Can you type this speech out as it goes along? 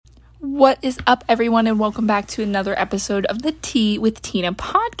What is up, everyone, and welcome back to another episode of the Tea with Tina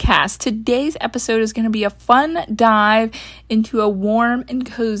podcast. Today's episode is going to be a fun dive into a warm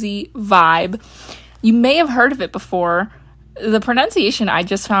and cozy vibe. You may have heard of it before. The pronunciation, I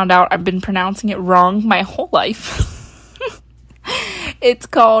just found out I've been pronouncing it wrong my whole life. It's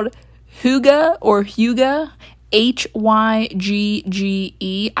called HYGGE or HYGGE,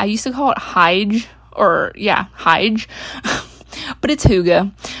 HYGGE. I used to call it HYGGE, HYGGE. But it's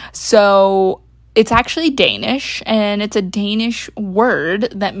HYGGE. So it's actually Danish, and it's a Danish word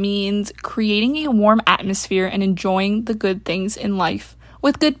that means creating a warm atmosphere and enjoying the good things in life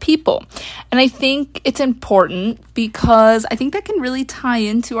with good people. And I think it's important because I think that can really tie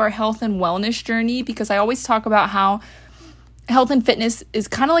into our health and wellness journey, because I always talk about how health and fitness is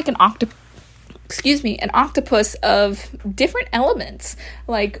kind of like an octopus of different elements,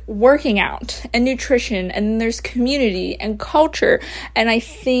 like working out and nutrition, and then there's community and culture. And I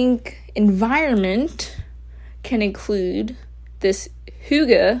think environment can include this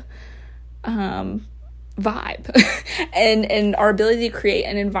HYGGE vibe and our ability to create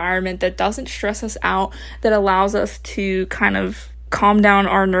an environment that doesn't stress us out, that allows us to kind of calm down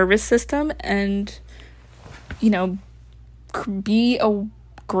our nervous system and, be a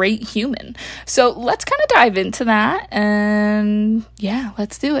great human. So let's kind of dive into that, and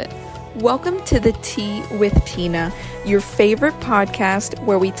let's do it. Welcome to the Tea with Tina, your favorite podcast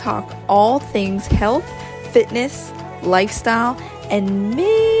where we talk all things health, fitness, lifestyle, and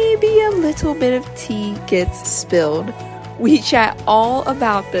maybe a little bit of tea gets spilled. We chat all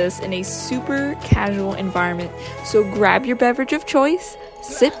about this in a super casual environment. So grab your beverage of choice,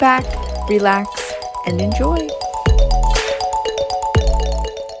 sit back, relax, and enjoy.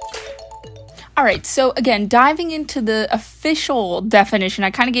 All right, so again, diving into the official definition,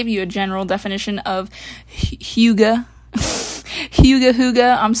 I kind of gave you a general definition of HYGGE. HYGGE.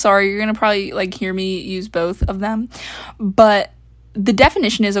 I'm sorry, you're going to probably hear me use both of them. But the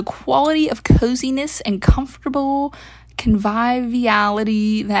definition is a quality of coziness and comfortable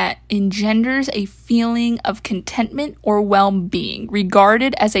conviviality that engenders a feeling of contentment or well-being,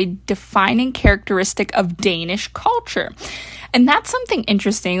 regarded as a defining characteristic of Danish culture. And that's something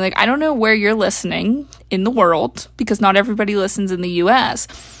interesting. I don't know where you're listening in the world, because not everybody listens in the US,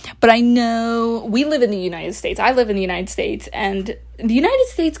 but I know we live in the United States. I live in the United States, and the United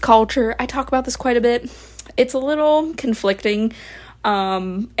States culture, I talk about this quite a bit. It's a little conflicting,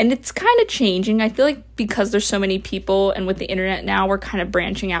 and it's kind of changing. I feel like because there's so many people, and with the internet now, we're kind of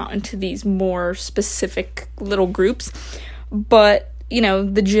branching out into these more specific little groups. But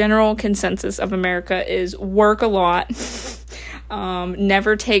the general consensus of America is work a lot,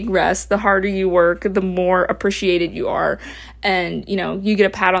 never take rest. The harder you work, the more appreciated you are. And, you get a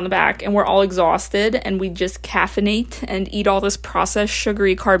pat on the back, and we're all exhausted, and we just caffeinate and eat all this processed,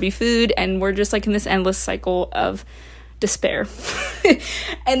 sugary, carby food, and we're just in this endless cycle of despair.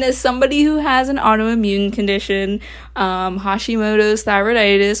 And as somebody who has an autoimmune condition, Hashimoto's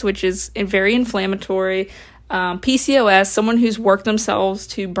thyroiditis, which is very inflammatory, PCOS, someone who's worked themselves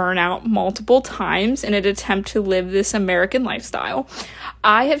to burn out multiple times in an attempt to live this American lifestyle,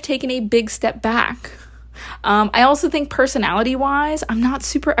 I have taken a big step back. I also think personality-wise, I'm not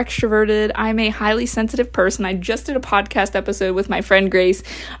super extroverted. I'm a highly sensitive person. I just did a podcast episode with my friend Grace,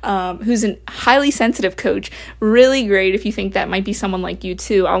 who's a highly sensitive coach. Really great if you think that might be someone like you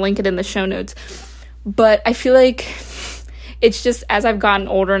too. I'll link it in the show notes. But I feel like it's just as I've gotten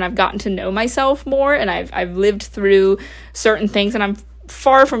older and I've gotten to know myself more, and I've lived through certain things, and I'm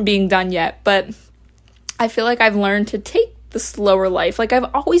far from being done yet, but I feel like I've learned to take the slower life. I've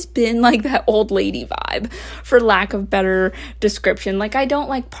always been that old lady vibe, for lack of better description. I don't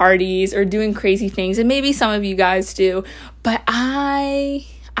like parties or doing crazy things, and maybe some of you guys do, but I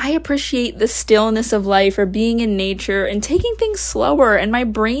appreciate the stillness of life, or being in nature and taking things slower, and my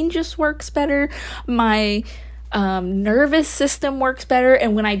brain just works better. My nervous system works better,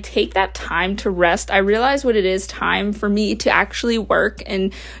 and when I take that time to rest, I realize what it is time for me to actually work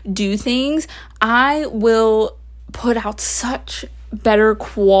and do things. I will put out such better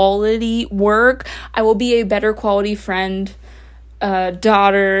quality work. I will be a better quality friend,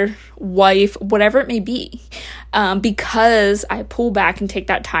 daughter, wife, whatever it may be, because I pull back and take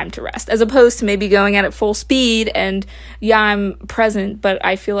that time to rest, as opposed to maybe going at it full speed and I'm present, but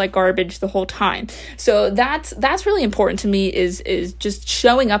I feel like garbage the whole time. So that's really important to me, is just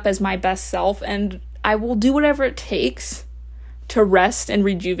showing up as my best self, and I will do whatever it takes to rest and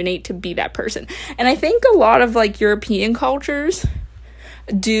rejuvenate, to be that person. And I think a lot of European cultures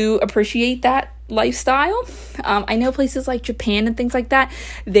do appreciate that lifestyle. I know places like Japan and things like that,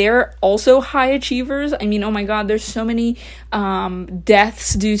 they're also high achievers. I mean, oh my God, there's so many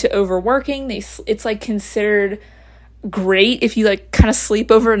deaths due to overworking. It's like considered great if you like kind of sleep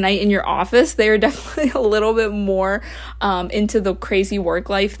overnight in your office. They are definitely a little bit more into the crazy work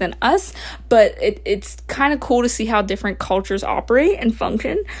life than us, but it's kind of cool to see how different cultures operate and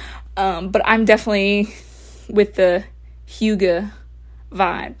function. But I'm definitely with the HYGGE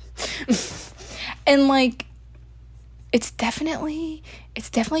vibe. And like, it's definitely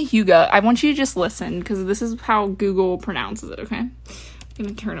HYGGE. I want you to just listen, because this is how Google pronounces it, okay? I'm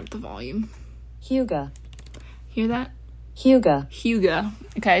gonna turn up the volume. HYGGE. Hear that? HYGGE. HYGGE.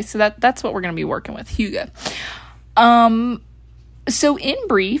 Okay, so that's what we're gonna be working with, HYGGE. So in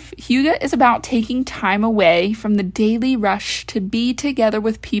brief, HYGGE is about taking time away from the daily rush to be together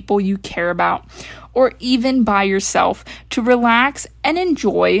with people you care about, or even by yourself, to relax and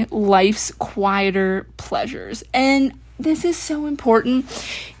enjoy life's quieter pleasures. And this is so important,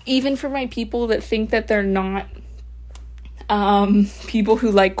 even for my people that think that they're not people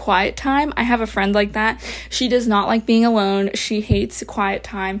who like quiet time. I have a friend like that. She does not like being alone. She hates quiet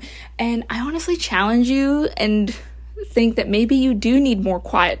time. And I honestly challenge you and think that maybe you do need more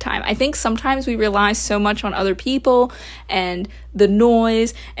quiet time. I think sometimes we rely so much on other people and the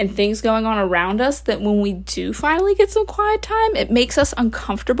noise and things going on around us that when we do finally get some quiet time, it makes us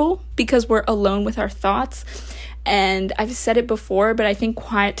uncomfortable because we're alone with our thoughts. And I've said it before, but I think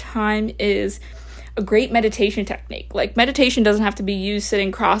quiet time is a great meditation technique. Like, meditation doesn't have to be used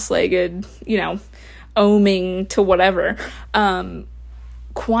sitting cross-legged, oming to whatever.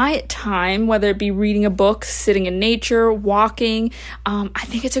 Quiet time, whether it be reading a book, sitting in nature, walking, I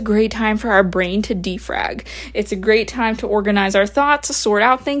think it's a great time for our brain to defrag. It's a great time to organize our thoughts, sort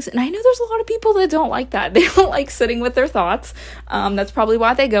out things. And I know there's a lot of people that don't like that. They don't like sitting with their thoughts. That's probably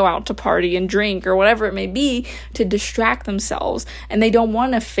why they go out to party and drink or whatever it may be to distract themselves. And they don't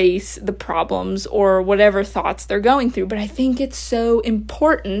want to face the problems or whatever thoughts they're going through. But I think it's so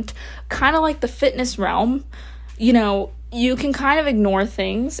important, kind of like the fitness realm, you can kind of ignore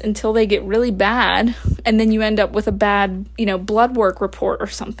things until they get really bad, and then you end up with a bad, blood work report or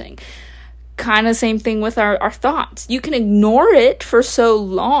something. Kind of same thing with our thoughts. You can ignore it for so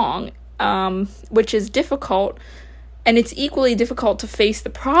long, which is difficult, and it's equally difficult to face the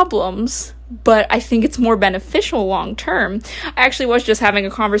problems, but I think it's more beneficial long term. I actually was just having a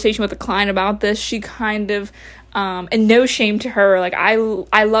conversation with a client about this. She kind of, and no shame to her, like I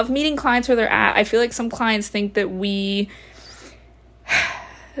love meeting clients where they're at. I feel like some clients think that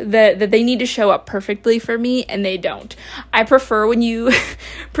that they need to show up perfectly for me, and they don't. I prefer when you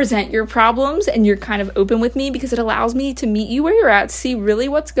present your problems and you're kind of open with me, because it allows me to meet you where you're at, see really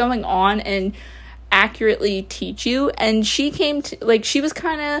what's going on, and accurately teach you. And she came to, she was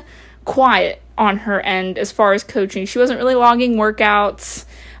kind of quiet on her end as far as coaching. She wasn't really logging workouts.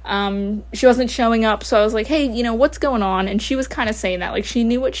 She wasn't showing up. So I was like, hey, what's going on? And she was kind of saying that, she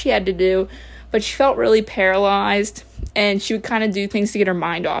knew what she had to do, but she felt really paralyzed, and she would kind of do things to get her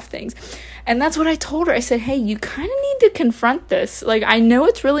mind off things. And that's what I told her. I said, hey, you kind of need to confront this. I know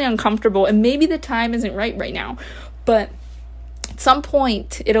it's really uncomfortable, and maybe the time isn't right now, but at some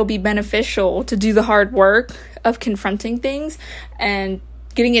point it'll be beneficial to do the hard work of confronting things and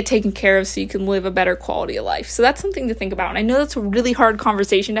getting it taken care of so you can live a better quality of life. So that's something to think about. And I know that's a really hard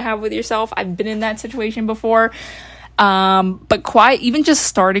conversation to have with yourself. I've been in that situation before. But even just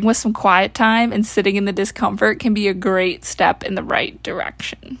starting with some quiet time and sitting in the discomfort can be a great step in the right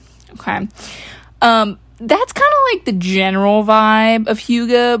direction. Okay. That's kind of like the general vibe of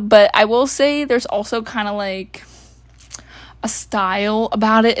HYGGE, but I will say there's also kind of a style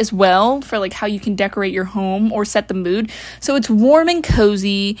about it as well for how you can decorate your home or set the mood. So it's warm and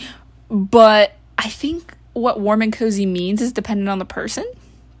cozy, but I think what warm and cozy means is dependent on the person.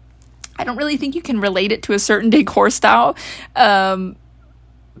 I don't really think you can relate it to a certain decor style,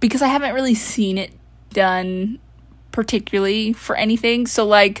 because I haven't really seen it done particularly for anything.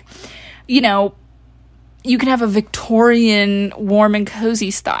 So you can have a Victorian warm and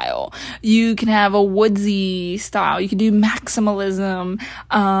cozy style. You can have a woodsy style. You can do maximalism.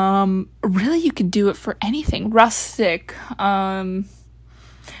 Really, you could do it for anything. Rustic. Modern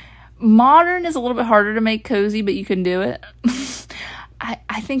is a little bit harder to make cozy, but you can do it.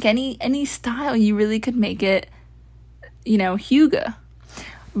 I think any style, you really could make it, HYGGE.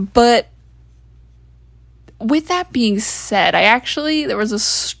 But with that being said, there was a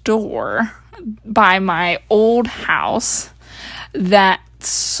store by my old house that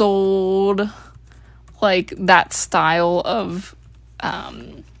sold that style of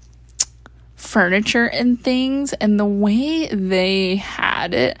furniture and things, and the way they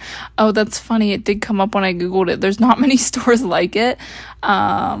had it. Oh, that's funny. It did come up when I Googled it. There's not many stores like it.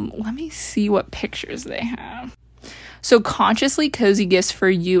 Let me see what pictures they have. So consciously cozy gifts for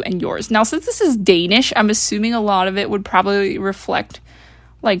you and yours. Now, since this is Danish, I'm assuming a lot of it would probably reflect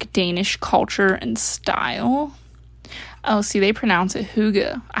like Danish culture and style. Oh, see, they pronounce it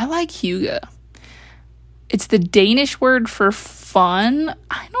hygge. I like hygge. It's the Danish word for fun.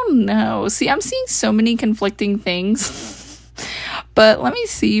 I don't know. See, I'm seeing so many conflicting things. But let me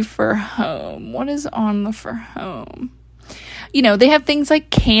see for home. What is on the for home? You know, they have things like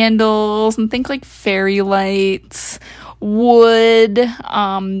candles and things like fairy lights, wood.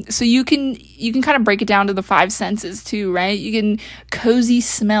 So you can kind of break it down to the 5 senses too, right? You can cozy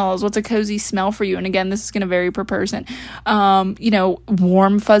smells. What's a cozy smell for you? And again, this is going to vary per person. You know,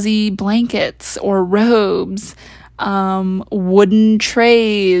 warm fuzzy blankets or robes, wooden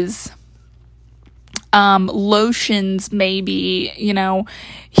trays, lotions, maybe, you know,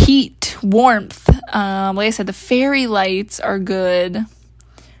 heat, warmth. Like I said, the fairy lights are good.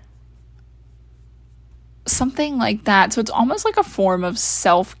 Something like that. So it's almost like a form of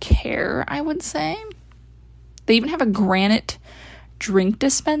self-care, I would say. They even have a granite drink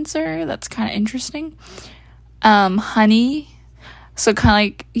dispenser. That's kind of interesting. Honey. So kind of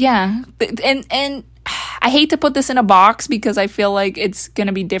like, yeah. And I hate to put this in a box because I feel like it's going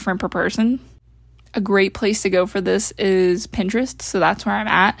to be different per person. A great place to go for this is Pinterest, so that's where I'm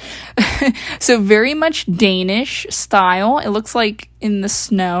at. So very much Danish style. It looks like in the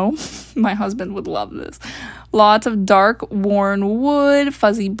snow. My husband would love this. Lots of dark worn wood,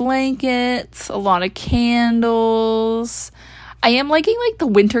 fuzzy blankets, a lot of candles. I am liking like the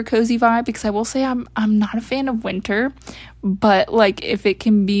winter cozy vibe because I will say I'm not a fan of winter, but like if it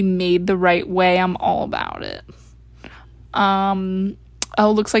can be made the right way, I'm all about it.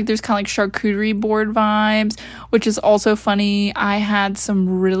 Oh, looks like there's kind of like charcuterie board vibes, which is also funny. I had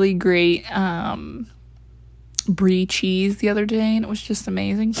some really great brie cheese the other day, and it was just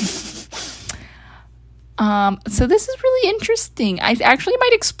amazing. So this is really interesting. I actually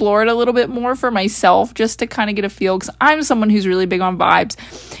might explore it a little bit more for myself just to kind of get a feel, because I'm someone who's really big on vibes,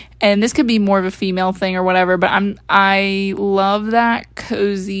 and this could be more of a female thing or whatever, but I love that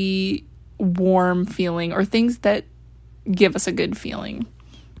cozy, warm feeling, or things that give us a good feeling.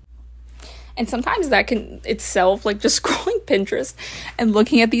 And sometimes that can itself, like just scrolling Pinterest and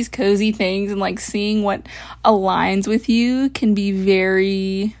looking at these cozy things and like seeing what aligns with you can be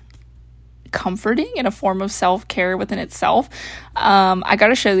very comforting and a form of self-care within itself. I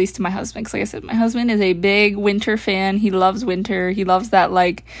gotta show these to my husband because like I said, my husband is a big winter fan. He loves winter. He loves that,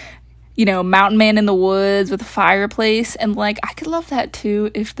 like, you know, mountain man in the woods with a fireplace, and like I could love that too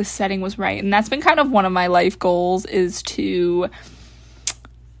if the setting was right. And that's been kind of one of my life goals, is to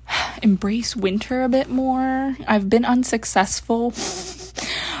embrace winter a bit more. I've been unsuccessful,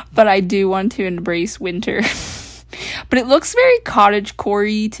 but I do want to embrace winter. But it looks very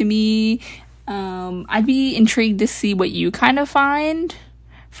cottagecore-y to me. I'd be intrigued to see what you kind of find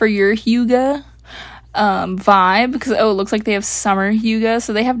for your hygge vibe, because it looks like they have summer hygge,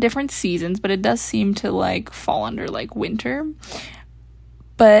 so they have different seasons, but it does seem to like fall under like winter.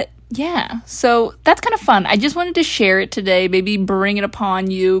 But yeah, so that's kind of fun. I just wanted to share it today, maybe bring it upon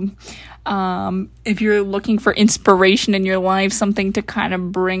you. If you're looking for inspiration in your life, something to kind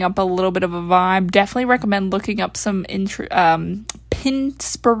of bring up a little bit of a vibe, definitely recommend looking up some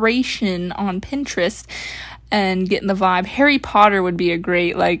pinspiration on Pinterest and getting the vibe. Harry Potter would be a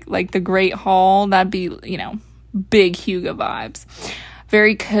great, like the Great Hall. That'd be, you know, big hygge vibes.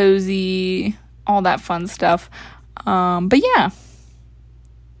 Very cozy, all that fun stuff. But yeah.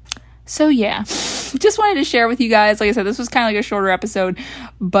 So yeah, just wanted to share with you guys. Like I said, this was kind of like a shorter episode,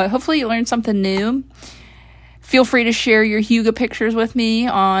 but hopefully you learned something new. Feel free to share your hygge pictures with me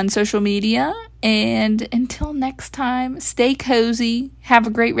on social media. And until next time, stay cozy, have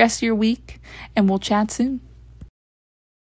a great rest of your week, and we'll chat soon.